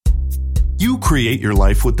You create your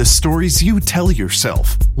life with the stories you tell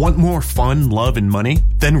yourself. Want more fun, love, and money?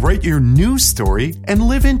 Then write your new story and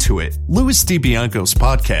live into it. Louis DiBianco's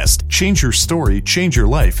podcast, Change Your Story, Change Your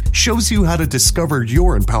Life, shows you how to discover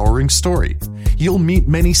your empowering story. You'll meet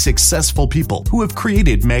many successful people who have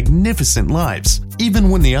created magnificent lives, even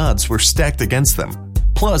when the odds were stacked against them.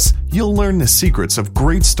 Plus, you'll learn the secrets of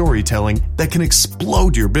great storytelling that can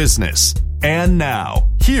explode your business. And now,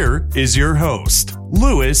 here is your host,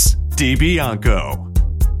 Louis DiBianco.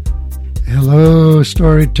 Hello,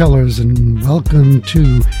 storytellers, and welcome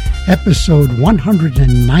to episode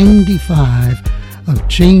 195 of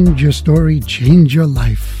Change Your Story, Change Your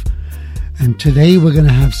Life. And today we're going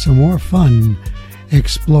to have some more fun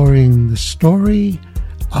exploring the story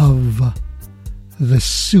of the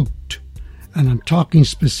suit. And I'm talking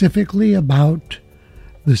specifically about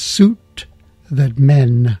the suit that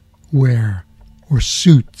men wear, or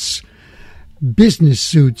suits, business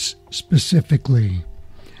suits specifically.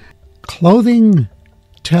 Clothing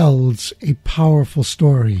tells a powerful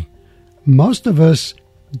story. Most of us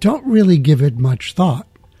don't really give it much thought.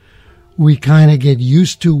 We kind of get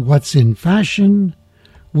used to what's in fashion.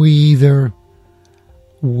 We either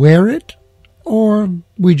wear it or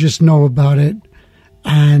we just know about it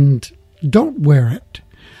and don't wear it.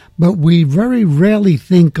 But we very rarely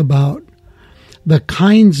think about the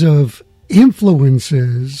kinds of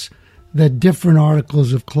influences that different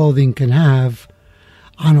articles of clothing can have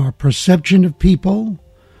on our perception of people,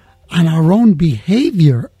 on our own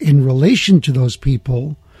behavior in relation to those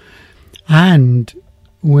people, and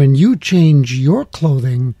when you change your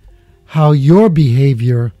clothing, how your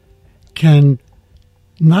behavior can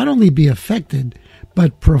not only be affected,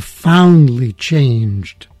 but profoundly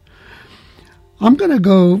changed. I'm going to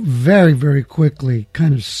go very, very quickly,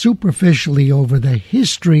 kind of superficially, over the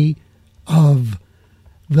history of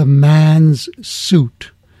the man's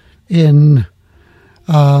suit in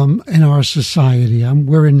our society.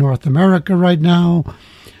 We're in North America right now.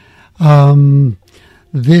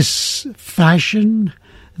 This fashion,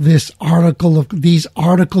 these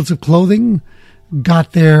articles of clothing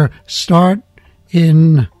got their start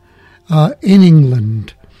in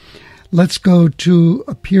England. Let's go to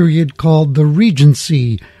a period called the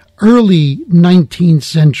Regency, early 19th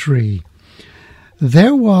century.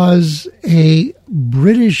 There was a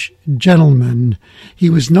British gentleman.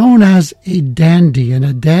 He was known as a dandy, and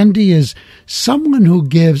a dandy is someone who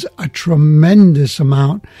gives a tremendous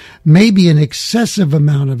amount, maybe an excessive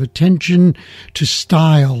amount of attention to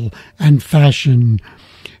style and fashion.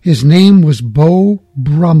 His name was Beau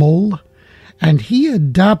Brummell, and he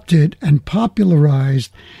adopted and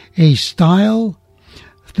popularized a style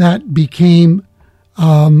that became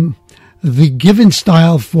the given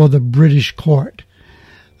style for the British court.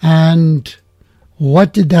 And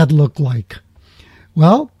what did that look like?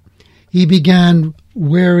 Well, he began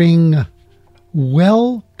wearing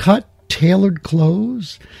well-cut, tailored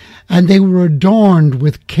clothes, and they were adorned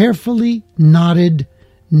with carefully knotted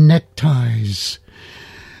neckties.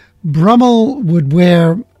 Brummell would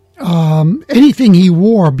wear anything he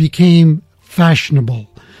wore became fashionable.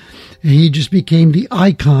 He just became the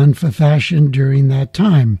icon for fashion during that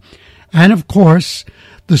time. And of course,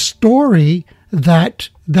 the story that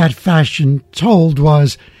fashion told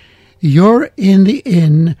was, you're in the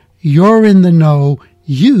in, you're in the know,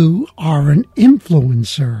 you are an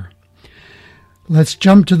influencer. Let's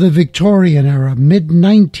jump to the Victorian era,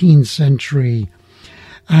 mid-19th century.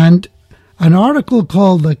 And an article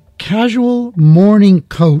called The Casual Morning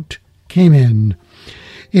Coat came in.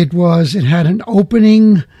 It had an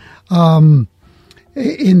opening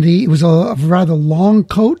it was a rather long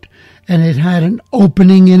coat, and it had an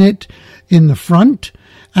opening in it in the front,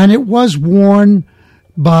 and it was worn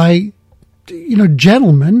by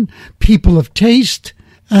gentlemen, people of taste,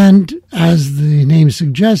 and as the name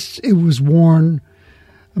suggests, it was worn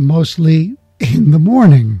mostly in the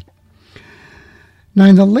morning. Now,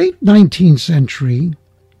 in the late 19th century,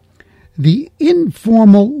 the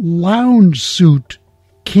informal lounge suit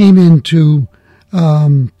came into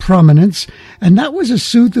prominence, and that was a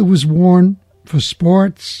suit that was worn for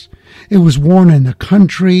sports. It was worn in the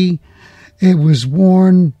country. It was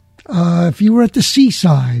worn if you were at the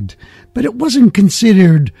seaside, but it wasn't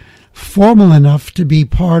considered formal enough to be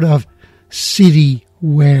part of city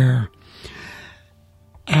wear.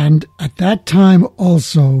 And at that time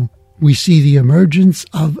also, we see the emergence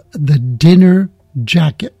of the dinner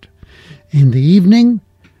jacket. In the evening,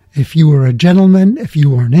 if you were a gentleman, if you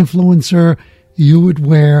were an influencer, you would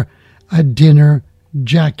wear a dinner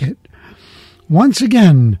jacket. Once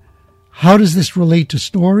again, how does this relate to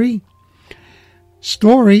story?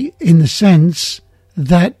 Story in the sense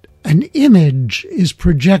that an image is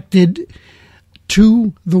projected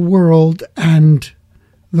to the world, and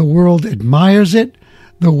the world admires it,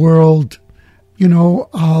 the world,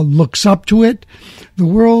 looks up to it, the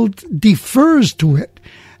world defers to it,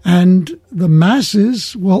 and the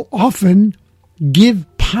masses will often give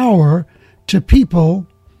power to people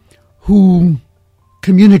who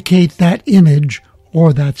communicate that image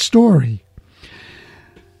or that story.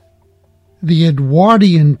 The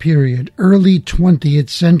Edwardian period, early 20th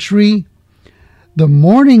century, the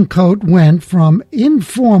morning coat went from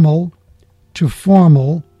informal to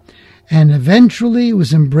formal, and eventually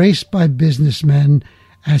was embraced by businessmen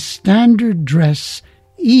as standard dress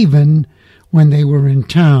even when they were in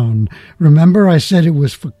town. Remember, I said it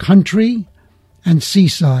was for country and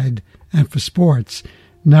seaside and for sports.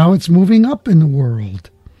 Now it's moving up in the world.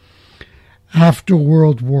 After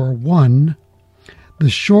World War I, the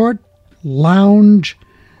short lounge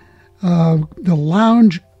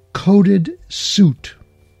coated suit.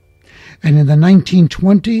 And in the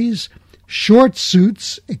 1920s, short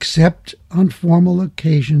suits except on formal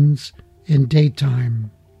occasions in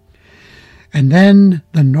daytime. And then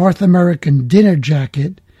the North American dinner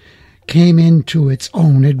jacket came into its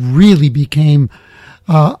own. It really became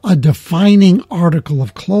a defining article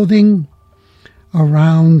of clothing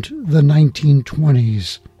around the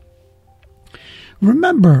 1920s.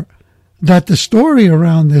 Remember that the story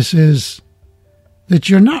around this is that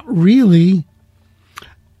you're not really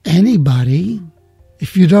anybody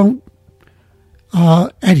if you don't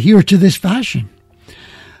adhere to this fashion.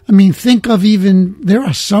 I mean, think of there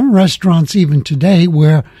are some restaurants even today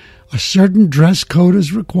where a certain dress code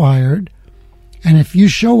is required, and if you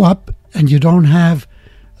show up and you don't have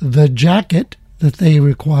the jacket that they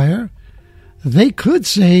require, they could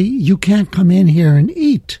say you can't come in here and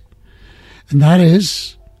eat. And that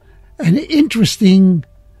is an interesting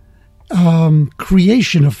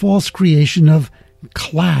creation, a false creation of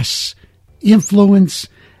class, influence,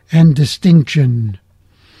 and distinction.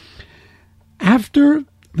 After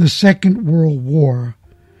the Second World War,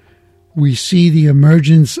 we see the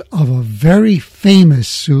emergence of a very famous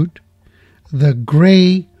suit, the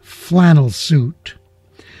gray flannel suit.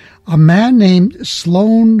 A man named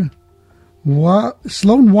Sloan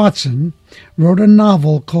Watson wrote a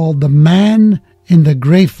novel called The Man in the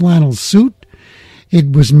Gray Flannel Suit.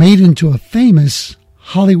 It was made into a famous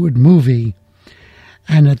Hollywood movie.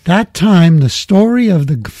 And at that time, the story of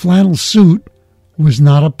the flannel suit was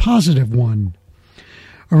not a positive one.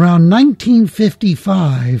 Around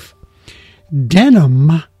 1955,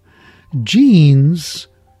 denim jeans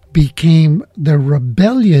became the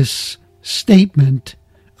rebellious statement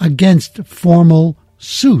against formal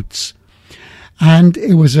suits. And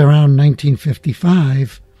it was around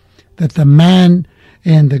 1955 that The Man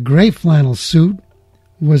in the Gray Flannel Suit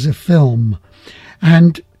was a film.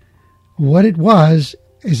 And what it was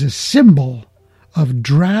is a symbol of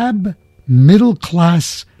drab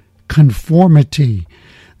middle-class conformity.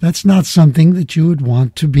 That's not something that you would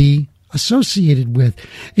want to be associated with.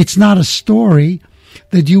 It's not a story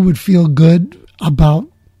that you would feel good about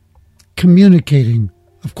communicating,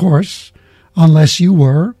 of course, unless you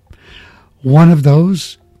were one of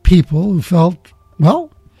those people who felt,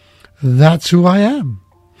 well, that's who I am.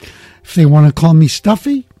 If they want to call me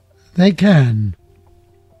stuffy, they can.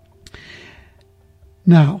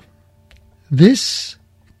 Now, this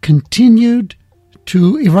continued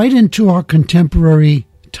right into our contemporary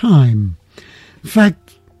time. In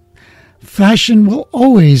fact, fashion will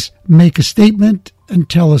always make a statement and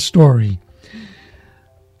tell a story.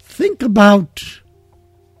 Think about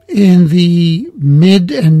in the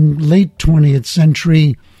mid and late 20th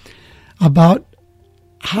century about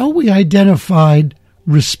how we identified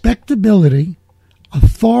respectability,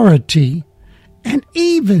 authority, and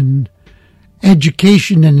even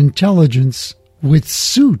education and intelligence with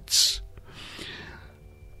suits.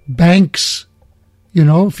 Banks,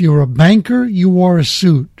 if you were a banker, you wore a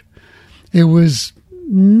suit. It was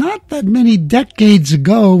not that many decades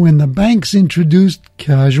ago when the banks introduced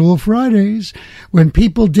casual Fridays, when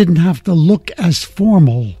people didn't have to look as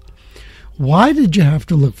formal. Why did you have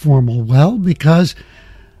to look formal? Well, because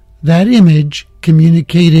that image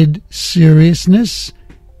communicated seriousness,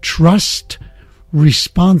 trust,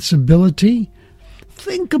 responsibility.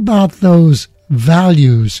 Think about those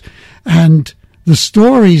values and the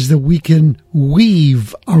stories that we can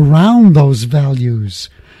weave around those values.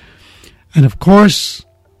 And of course,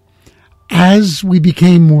 as we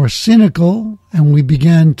became more cynical and we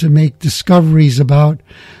began to make discoveries about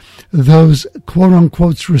those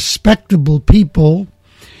quote-unquote respectable people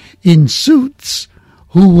in suits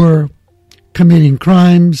who were committing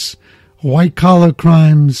crimes, white-collar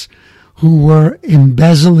crimes, who were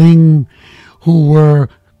embezzling, who were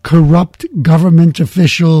corrupt government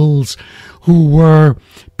officials, who were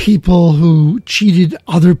people who cheated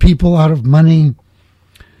other people out of money.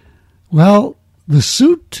 Well, the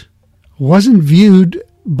suit wasn't viewed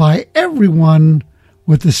by everyone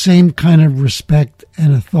with the same kind of respect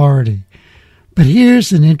and authority. But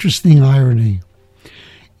here's an interesting irony.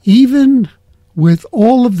 Even with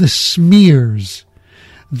all of the smears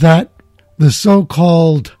that the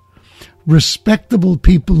so-called respectable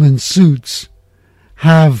people in suits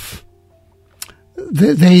have,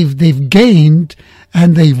 they've gained,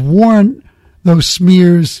 and they've worn those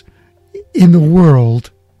smears in the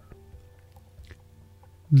world,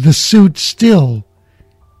 the suit still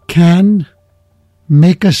can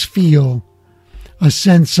make us feel a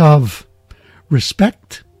sense of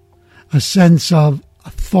respect, a sense of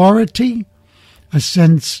authority, a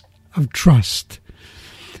sense of trust.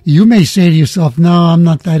 You may say to yourself, no, I'm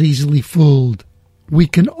not that easily fooled. We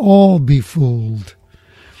can all be fooled.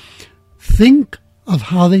 Think of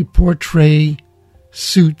how they portray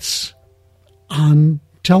suits on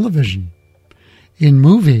television, in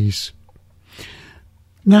movies.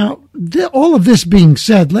 Now, all of this being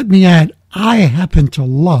said, let me add, I happen to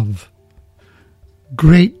love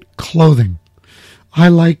great clothing. I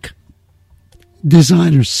like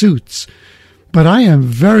designer suits, but I am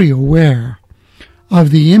very aware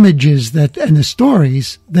of the images and the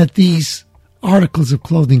stories that these articles of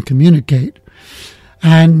clothing communicate.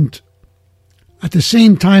 And at the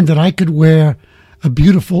same time that I could wear a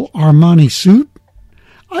beautiful Armani suit,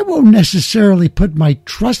 I won't necessarily put my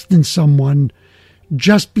trust in someone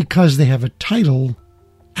just because they have a title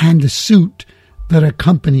and a suit that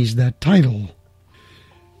accompanies that title.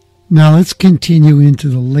 Now let's continue into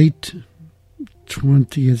the late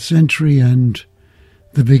 20th century and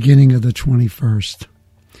the beginning of the 21st.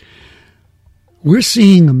 We're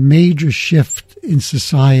seeing a major shift in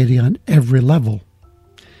society on every level.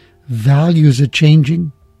 Values are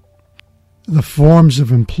changing. The forms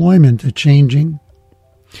of employment are changing.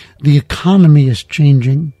 The economy is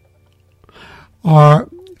changing. Our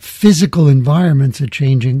physical environments are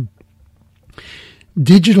changing.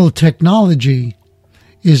 Digital technology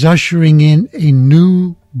is ushering in a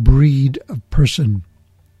new breed of person.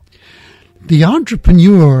 The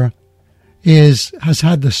entrepreneur has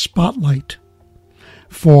had the spotlight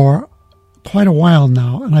for quite a while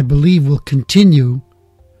now, and I believe will continue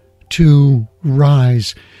to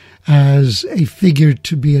rise as a figure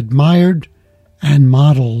to be admired and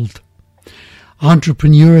modeled.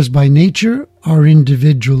 Entrepreneurs by nature are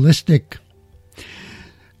individualistic.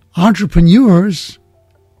 Entrepreneurs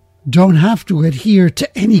don't have to adhere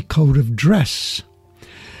to any code of dress.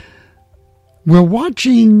 We're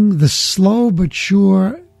watching the slow but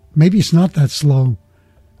sure, maybe it's not that slow,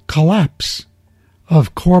 collapse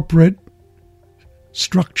of corporate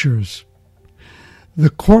structures.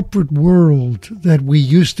 The corporate world that we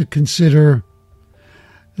used to consider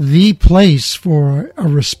the place for a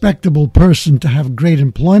respectable person to have great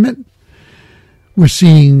employment, we're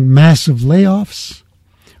seeing massive layoffs.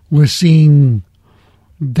 We're seeing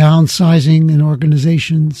downsizing in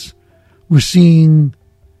organizations. We're seeing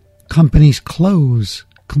companies close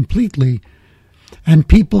completely, and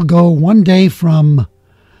people go one day from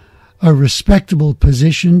a respectable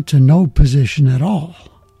position to no position at all,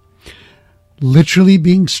 literally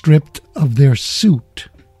being stripped of their suit.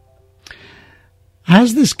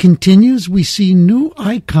 As this continues, we see new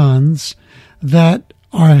icons that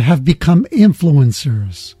have become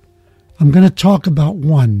influencers. I'm going to talk about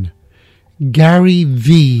one, Gary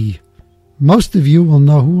V. Most of you will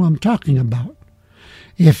know who I'm talking about.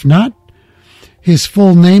 If not, his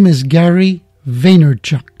full name is Gary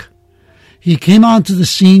Vaynerchuk. He came onto the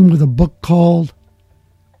scene with a book called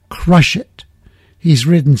Crush It. He's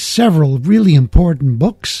written several really important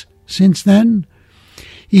books since then.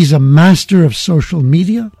 He's a master of social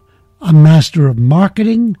media, a master of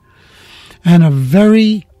marketing, and a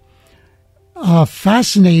very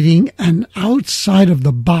fascinating and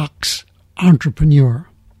outside-of-the-box entrepreneur.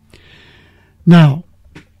 Now,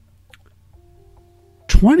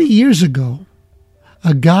 20 years ago,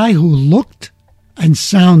 a guy who looked and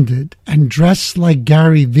sounded and dressed like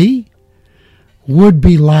Gary V would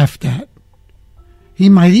be laughed at. He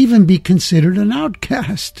might even be considered an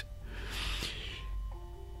outcast.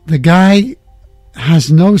 The guy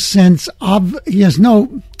has no sense of,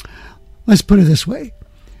 let's put it this way,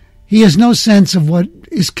 he has no sense of what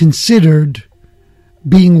is considered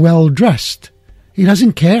being well dressed. He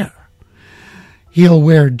doesn't care. He'll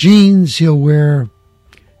wear jeans, he'll wear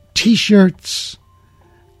T-shirts,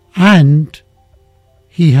 and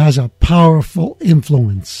he has a powerful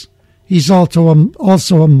influence. He's also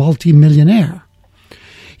a multimillionaire.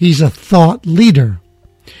 He's a thought leader.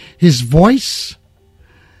 His voice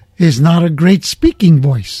is not a great speaking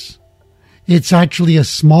voice. It's actually a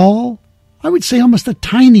small, I would say almost a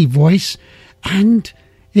tiny voice, and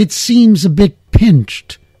it seems a bit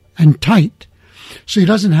pinched and tight. So he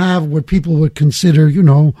doesn't have what people would consider,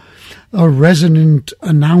 a resonant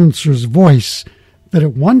announcer's voice that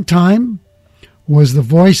at one time was the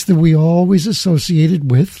voice that we always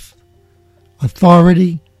associated with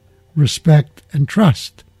authority, respect, and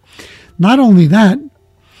trust. Not only that,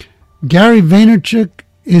 Gary Vaynerchuk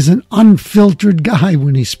is an unfiltered guy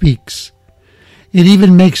when he speaks. It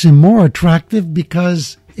even makes him more attractive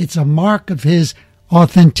because it's a mark of his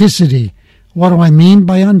authenticity. What do I mean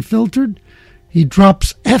by unfiltered? He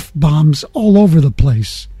drops F-bombs all over the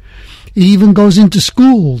place. He even goes into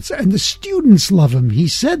schools, and the students love him. He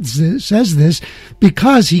says this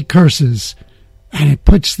because he curses, and it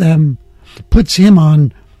puts him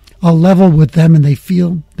on a level with them, and they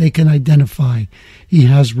feel they can identify. He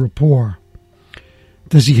has rapport.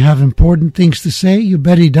 Does he have important things to say? You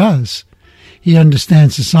bet he does. He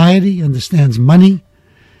understands society, understands money,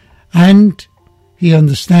 and he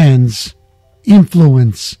understands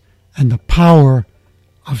influence and the power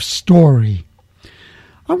of story.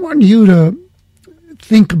 I want you to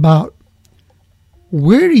think about,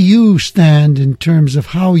 where do you stand in terms of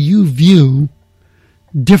how you view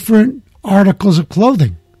different articles of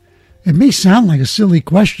clothing? It may sound like a silly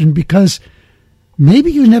question because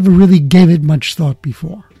maybe you never really gave it much thought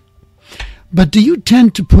before. But do you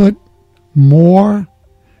tend to put more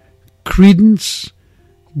credence,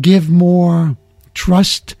 give more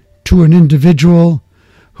trust to an individual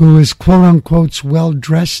who is quote-unquote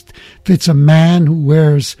well-dressed, if it's a man who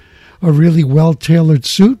wears a really well-tailored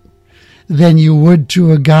suit, than you would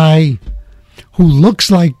to a guy who looks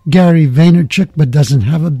like Gary Vaynerchuk but doesn't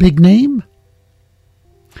have a big name?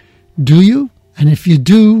 Do you? And if you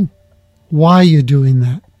do, why are you doing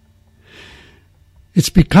that? It's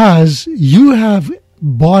because you have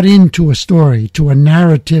bought into a story, to a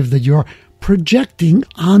narrative that you're projecting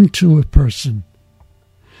onto a person.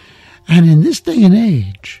 And in this day and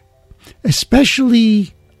age,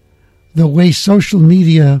 especially the way social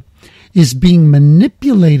media is being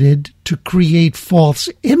manipulated to create false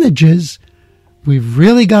images, we've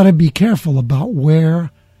really got to be careful about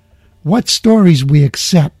what stories we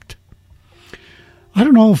accept. I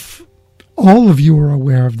don't know if all of you are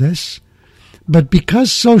aware of this, but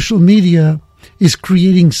because social media is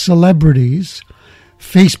creating celebrities,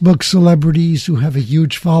 Facebook celebrities who have a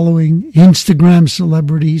huge following, Instagram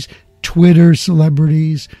celebrities, Twitter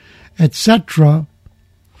celebrities, etc.,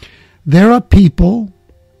 there are people,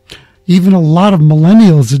 even a lot of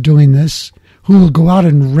millennials are doing this, who will go out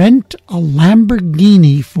and rent a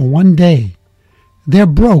Lamborghini for one day. They're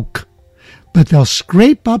broke, but they'll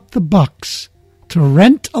scrape up the bucks to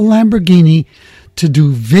rent a Lamborghini to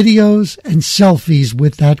do videos and selfies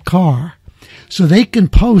with that car, so they can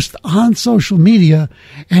post on social media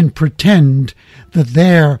and pretend that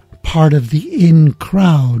they're part of the in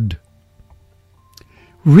crowd.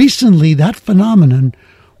 Recently, that phenomenon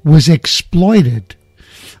was exploited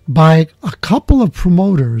by a couple of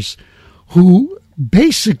promoters who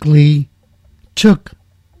basically took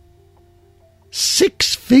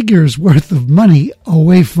 6 figures worth of money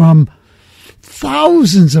away from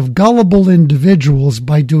thousands of gullible individuals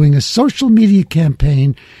by doing a social media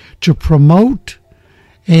campaign to promote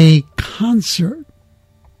a concert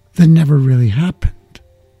that never really happened.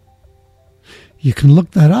 You can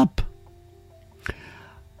look that up.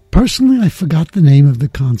 Personally, I forgot the name of the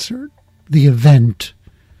concert, the event,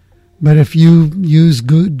 but if you use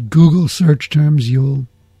good Google search terms, you'll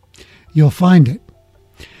find it.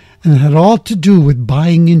 And it had all to do with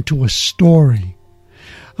buying into a story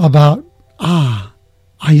about, I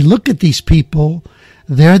look at these people,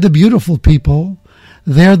 they're the beautiful people,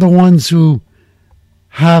 they're the ones who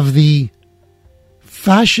have the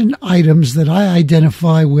fashion items that I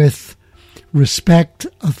identify with respect,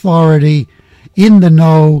 authority, in the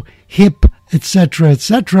know, hip, etc.,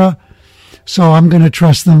 etc. So I'm going to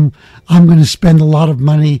trust them. I'm going to spend a lot of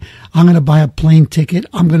money. I'm going to buy a plane ticket.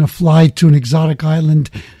 I'm going to fly to an exotic island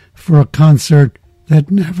for a concert that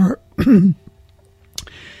never,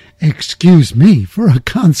 for a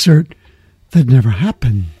concert that never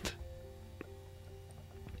happened.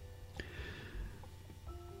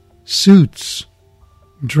 Suits,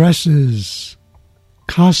 dresses,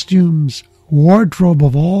 costumes, wardrobe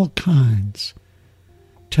of all kinds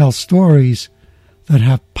tell stories that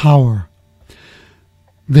have power.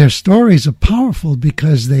 Their stories are powerful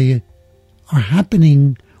because they are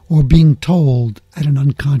happening or being told at an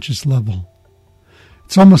unconscious level.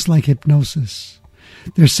 It's almost like hypnosis.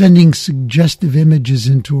 They're sending suggestive images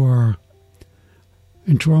into our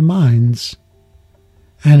minds.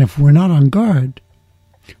 And if we're not on guard,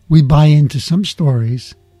 we buy into some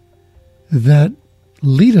stories that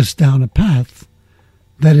lead us down a path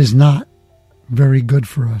that is not very good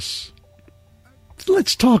for us.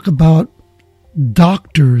 Let's talk about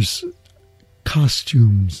doctors'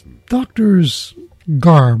 costumes, doctors'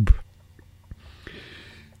 garb.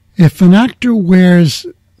 If an actor wears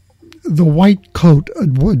the white coat, a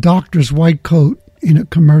doctor's white coat in a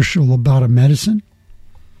commercial about a medicine,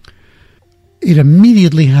 it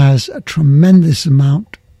immediately has a tremendous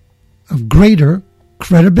amount of greater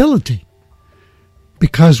credibility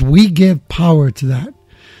because we give power to that.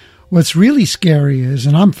 What's really scary is,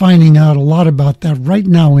 and I'm finding out a lot about that right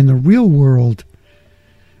now in the real world,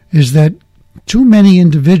 is that too many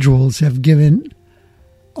individuals have given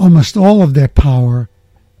almost all of their power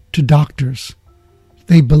to doctors.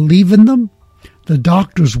 They believe in them. The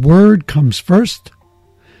doctor's word comes first.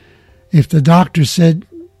 If the doctor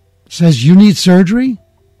says you need surgery,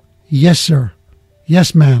 yes, sir.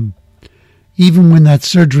 Yes, ma'am. Even when that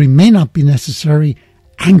surgery may not be necessary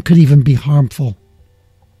and could even be harmful.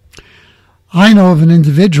 I know of an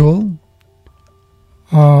individual,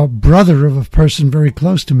 a brother of a person very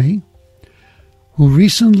close to me, who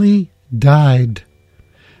recently died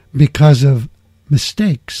because of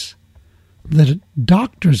mistakes that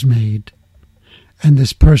doctors made. And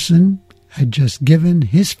this person had just given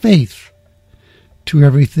his faith to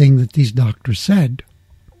everything that these doctors said.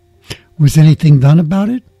 Was anything done about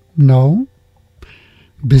it? No.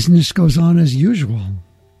 Business goes on as usual.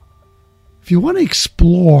 If you want to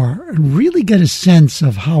explore and really get a sense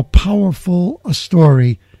of how powerful a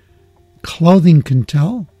story clothing can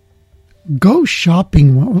tell, go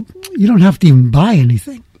shopping. You don't have to even buy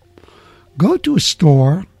anything. Go to a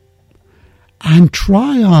store and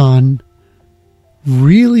try on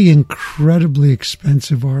really incredibly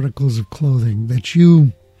expensive articles of clothing that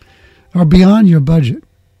you are beyond your budget.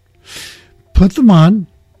 Put them on,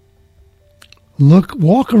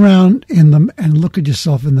 walk around in them and look at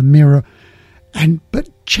yourself in the mirror,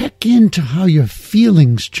 but check into how your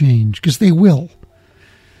feelings change, because they will.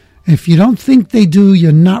 If you don't think they do,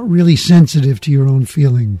 you're not really sensitive to your own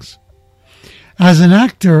feelings. As an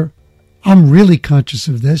actor, I'm really conscious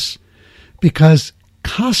of this because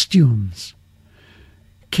costumes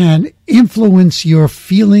can influence your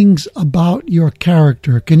feelings about your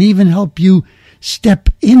character, can even help you step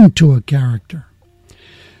into a character.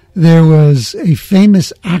 There was a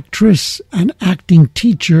famous actress and acting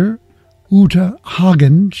teacher, Uta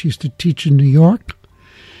Hagen. She used to teach in New York.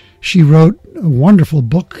 She wrote a wonderful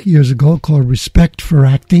book years ago called Respect for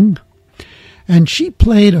Acting. And she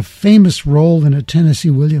played a famous role in a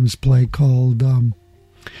Tennessee Williams play called,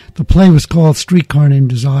 the play was called Streetcar Named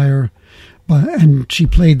Desire, and she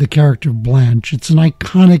played the character of Blanche. It's an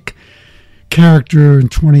iconic character in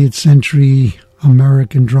 20th century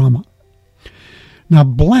American drama. Now,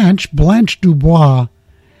 Blanche Dubois,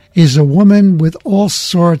 is a woman with all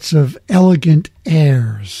sorts of elegant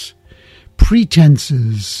airs,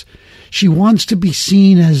 pretenses. She wants to be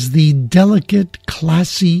seen as the delicate,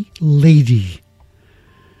 classy lady.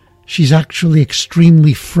 She's actually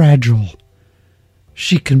extremely fragile.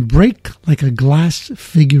 She can break like a glass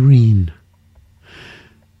figurine.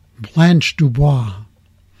 Blanche Dubois.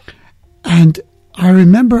 And I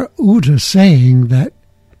remember Uta saying that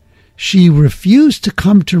she refused to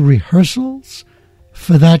come to rehearsals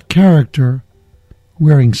for that character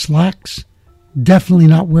wearing slacks, definitely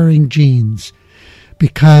not wearing jeans,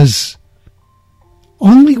 because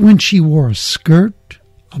only when she wore a skirt,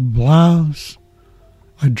 a blouse,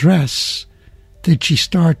 a dress, did she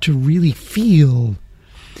start to really feel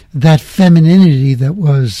that femininity that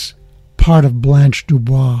was part of Blanche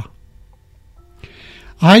Dubois.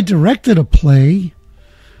 I directed a play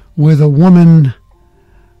with a woman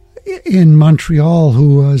in Montreal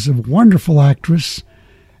who was a wonderful actress,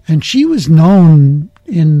 and she was known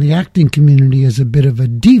in the acting community as a bit of a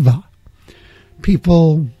diva.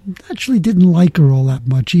 People actually didn't like her all that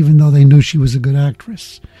much, even though they knew she was a good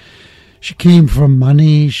actress. She came from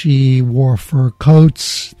money, she wore fur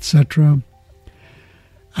coats, etc.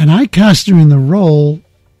 And I cast her in the role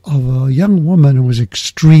of a young woman who was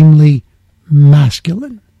extremely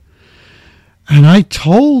masculine. And I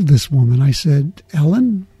told this woman, I said,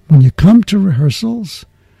 Ellen, when you come to rehearsals,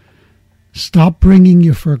 stop bringing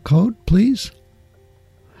your fur coat, please,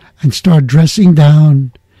 and start dressing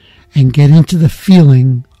down and get into the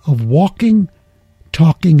feeling of walking,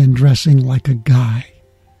 talking, and dressing like a guy.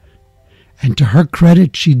 And to her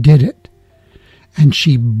credit, she did it. And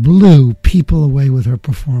she blew people away with her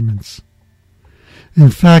performance. In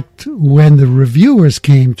fact, when the reviewers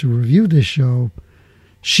came to review this show,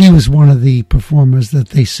 she was one of the performers that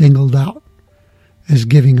they singled out as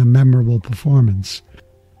giving a memorable performance.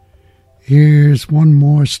 Here's one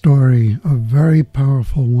more story, a very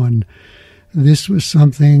powerful one. This was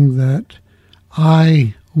something that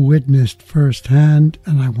I witnessed firsthand,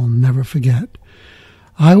 and I will never forget.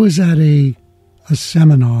 I was at a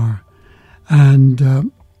seminar,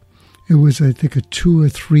 and it was, I think, a 2 or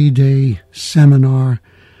 3 day seminar.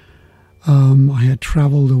 I had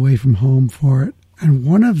traveled away from home for it, and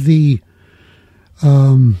one of the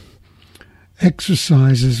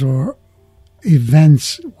exercises or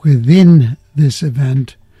events within this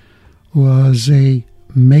event was a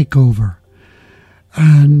makeover.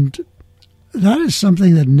 And that is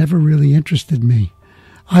something that never really interested me.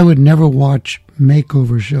 I would never watch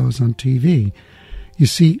makeover shows on TV. You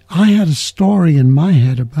see, I had a story in my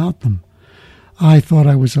head about them. I thought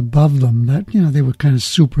I was above them, that, they were kind of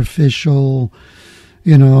superficial,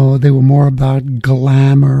 they were more about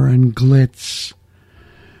glamour and glitz.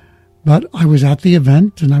 But I was at the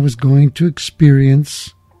event, and I was going to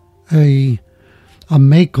experience a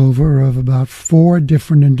makeover of about 4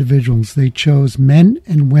 different individuals. They chose men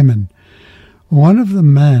and women. One of the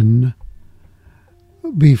men,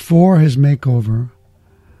 before his makeover,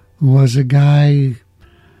 was a guy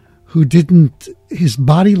who his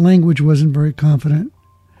body language wasn't very confident.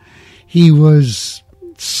 He was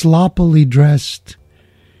sloppily dressed.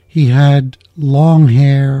 He had long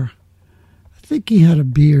hair. I think he had a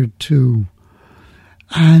beard too.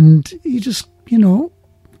 And he just,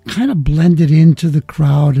 kind of blended into the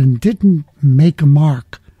crowd and didn't make a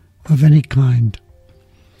mark of any kind.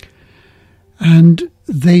 And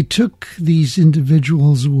they took these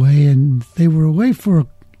individuals away, and they were away for,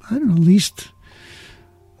 at least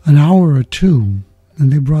an hour or 2,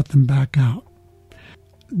 and they brought them back out.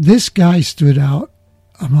 This guy stood out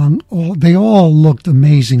among all. They all looked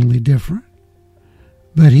amazingly different,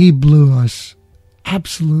 but he blew us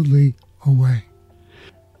absolutely away.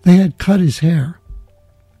 They had cut his hair.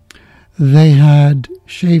 They had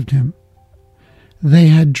shaved him. They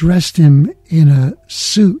had dressed him in a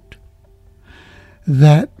suit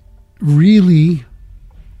that really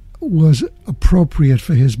was appropriate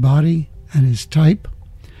for his body and his type.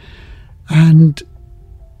 And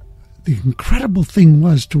the incredible thing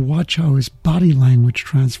was to watch how his body language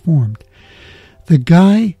transformed. The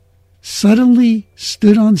guy suddenly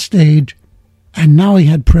stood on stage, and now he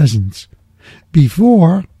had presence.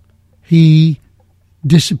 Before, he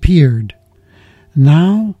disappeared.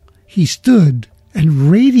 Now he stood and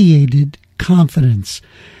radiated confidence.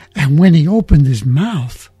 And when he opened his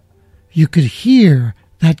mouth, you could hear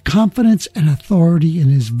that confidence and authority in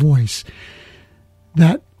his voice.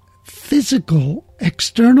 That physical,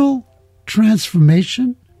 external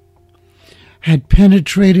transformation had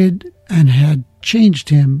penetrated and had changed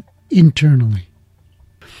him internally.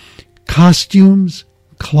 Costumes,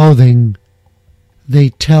 clothing, they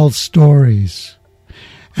tell stories.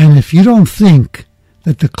 And if you don't think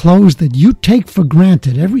that the clothes that you take for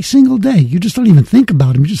granted every single day, you just don't even think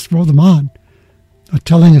about them, you just throw them on, are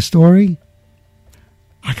telling a story,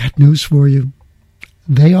 I got news for you.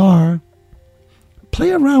 They are.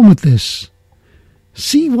 Play around with this.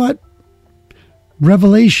 See what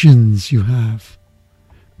revelations you have.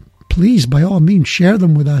 Please, by all means, share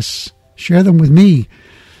them with us. Share them with me.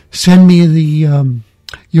 Send me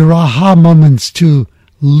your aha moments to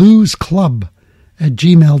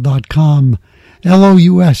lousclub@gmail.com.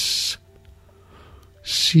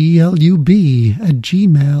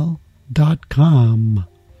 LOUSCLUB@gmail.com.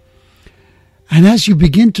 And as you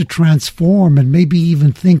begin to transform and maybe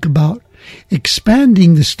even think about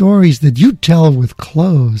expanding the stories that you tell with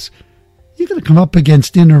clothes, you're going to come up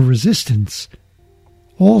against inner resistance.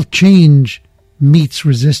 All change meets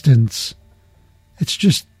resistance. It's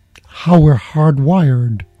just how we're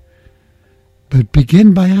hardwired. But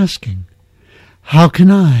begin by asking, how can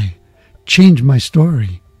I change my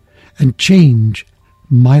story and change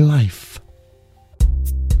my life?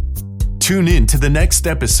 Tune in to the next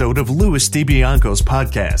episode of Louis DiBianco's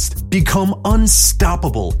podcast. Become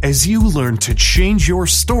unstoppable as you learn to change your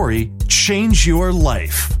story, change your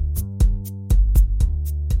life.